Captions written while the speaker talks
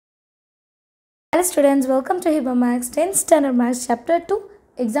Hello students, welcome to Hiba Max 10th Standard Max Chapter 2,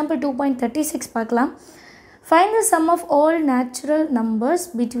 Example 2.36 பார்க்கலாம். Find the sum of all natural numbers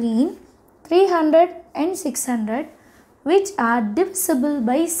between 300 and 600 which are divisible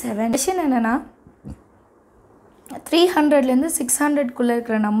by 7. Question என்னன்னா 300லேருந்து 600 குள்ள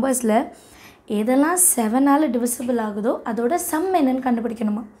இருக்கிற நம்பர்ஸில் எதெல்லாம் 7ஆல் divisible ஆகுதோ அதோட sum என்னன்னு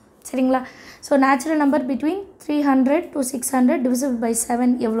கண்டுபிடிக்கணுமா? சரிங்களா? So natural number between 300 to 600 divisible by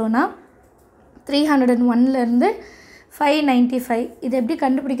 7 எவ்வளோனா 301லேருந்து 595. இது எப்படி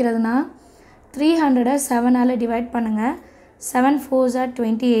கண்டுபிடிக்கிறதுனா 300 7ஆல் டிவைட் பண்ணுங்கள். 7 4s are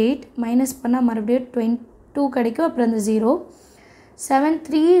 28 மைனஸ் பண்ணால் மறுபடியும் 22 கிடைக்கும். அப்புறம் இந்த 0 7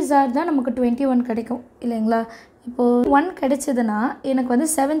 3s are தான் நமக்கு 21 கிடைக்கும் இல்லைங்களா? இப்போது 1 கிடைச்சதுன்னா எனக்கு வந்து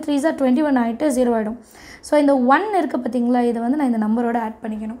 7 3s are 21 ஆகிட்டு 0 ஆகிடும். ஸோ இந்த 1 இருக்குது பார்த்தீங்களா, இதை வந்து நான் இந்த நம்பரோட ஆட்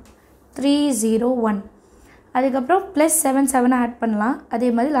பண்ணிக்கணும் 301. அதுக்கப்புறம் ப்ளஸ் 7 ஆட் பண்ணலாம். அதே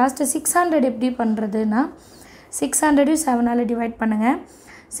மாதிரி லாஸ்ட்டு 600 எப்படி பண்ணுறதுன்னா 600 7ஆல் டிவைட் பண்ணுங்கள்.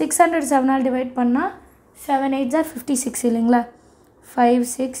 600 7ஆல் டிவைட் பண்ணால் 7 8s are 56 இல்லைங்களா? 5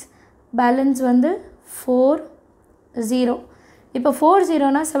 6 பேலன்ஸ் வந்து 4 0. இப்போ 4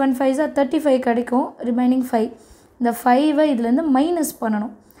 0னா 7 5s are 35 கிடைக்கும். ரிமைனிங் 5. இந்த 5ஐ இதுலேருந்து மைனஸ்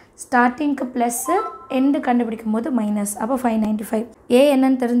பண்ணணும். ஸ்டார்டிங்க்கு ப்ளஸ்ஸு எண்டு கண்டுபிடிக்கும் போது மைனஸ். அப்போ 595. ஏ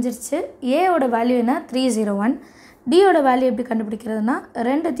என்னன்னு தெரிஞ்சிருச்சு. ஏவோட வேல்யூ என்ன 301. டியோட வேல்யூ எப்படி கண்டுபிடிக்கிறதுனா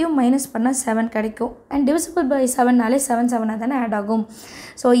ரெண்டுத்தையும் மைனஸ் பண்ணால் 7 கிடைக்கும். அண்ட் டிவிசிபிள் பை 7நாலே 7 7ஆக தானே ஆட் ஆகும்.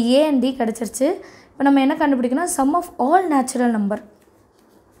 ஸோ ஏ அண்ட் டி கிடச்சிருச்சு. இப்போ நம்ம என்ன கண்டுபிடிக்கணும், some of all natural number.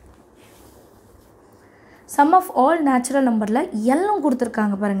 Some of all natural நம்பரில் எல்லும்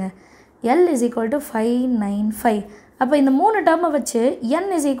கொடுத்துருக்காங்க பாருங்கள். L is equal to 595. அப்போ இந்த 3 டேர்மை வச்சு n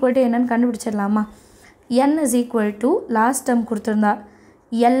இஸ் ஈக்குவல் டு என்னன்னு கண்டுபிடிச்சிடலாமா? n is equal to last term கொடுத்துருந்தா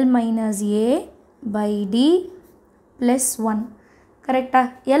L minus A by D plus 1. கரெக்டாக?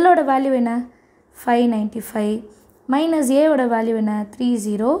 எல்லோட வேல்யூ என்ன 595 மைனஸ் ஏவோட வேல்யூ என்ன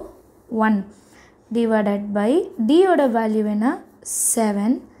 301 டிவைடட் பை டியோட வேல்யூ என்ன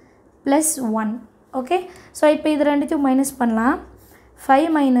 7 ப்ளஸ் 1. ஓகே, ஸோ இப்போ இது ரெண்டுத்தையும் மைனஸ் பண்ணலாம். 5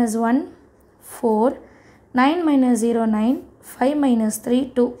 minus 1 4 9 minus 0 9 5 minus 3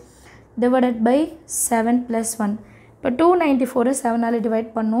 2 divided by 7 plus 1. இப்போ 294 7ஆல் டிவைட்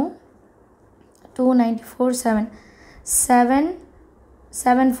பண்ணும். 294 7 7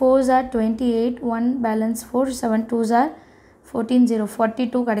 7 4s are 28 1 balance 4 7 2s are 14 0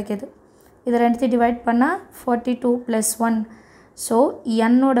 42 கிடைக்கிது. இது ரெண்டுத்தையும் டிவைட் பண்ணால் 42 plus 1. ஸோ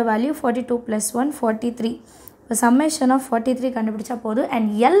என்னோட வேல்யூ 42 plus 1 43. இப்போ சம்மேஷன் ஆஃப் 43 கண்டுபிடிச்சா போதும். அண்ட்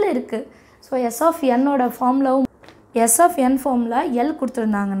எல் இருக்குது. ஸோ எஸ் ஆஃப் என்னோட ஃபார்முலாவும் yes of n formula L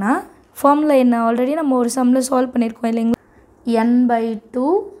கொடுத்துருந்தாங்கன்னா ஃபார்முலா என்ன ஆல்ரெடி நம்ம ஒரு சம்மில் சால்வ் பண்ணியிருக்கோம் இல்லைங்களா? n/2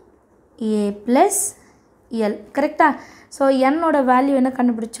 a plus L. கரெக்டாக? ஸோ என்னோட வேல்யூ என்ன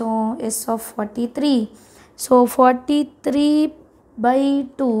கண்டுபிடிச்சோம், எஸ் ஆஃப் 43. ஸோ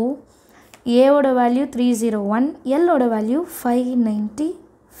 43/2 ஏவோட வேல்யூ 301 எல்லோட வேல்யூ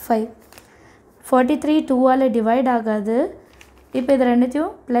 595. 43 2ஆல் டிவைட் ஆகாது. இப்போ இது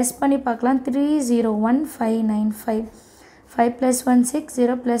ரெண்டுத்தையும் ப்ளஸ் பண்ணி பார்க்கலாம். 301 595 5 + 1 6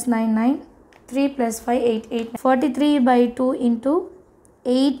 0 + 9 9 3 + 5 8 8 43/2 into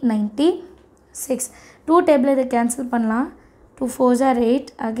 896. 2 டேபிள் இதை கேன்சல் பண்ணலாம். 2 4s are 8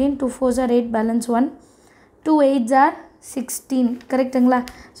 again 2 4s are 8 balance 1 2 8s are 16. கரெக்டுங்களா?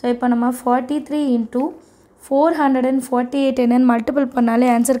 ஸோ இப்போ நம்ம 43 into 448 என்னன்னு மல்டிபிள் பண்ணாலே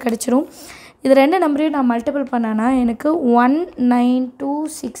ஆன்சர் கிடச்சிரும். இது ரெண்டு நம்பரையும் நான் மல்டிபிள் பண்ணேன்னா எனக்கு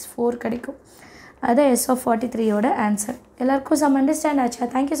 19264 கிடைக்கும். அது எஸ் ஆஃப் 43யோட ஆன்சர். எல்லாருக்கும் சம் அண்டர்ஸ்டாண்ட் ஆச்சா?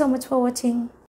 தேங்க்யூ ஸோ மச் ஃபார் வாட்சிங்.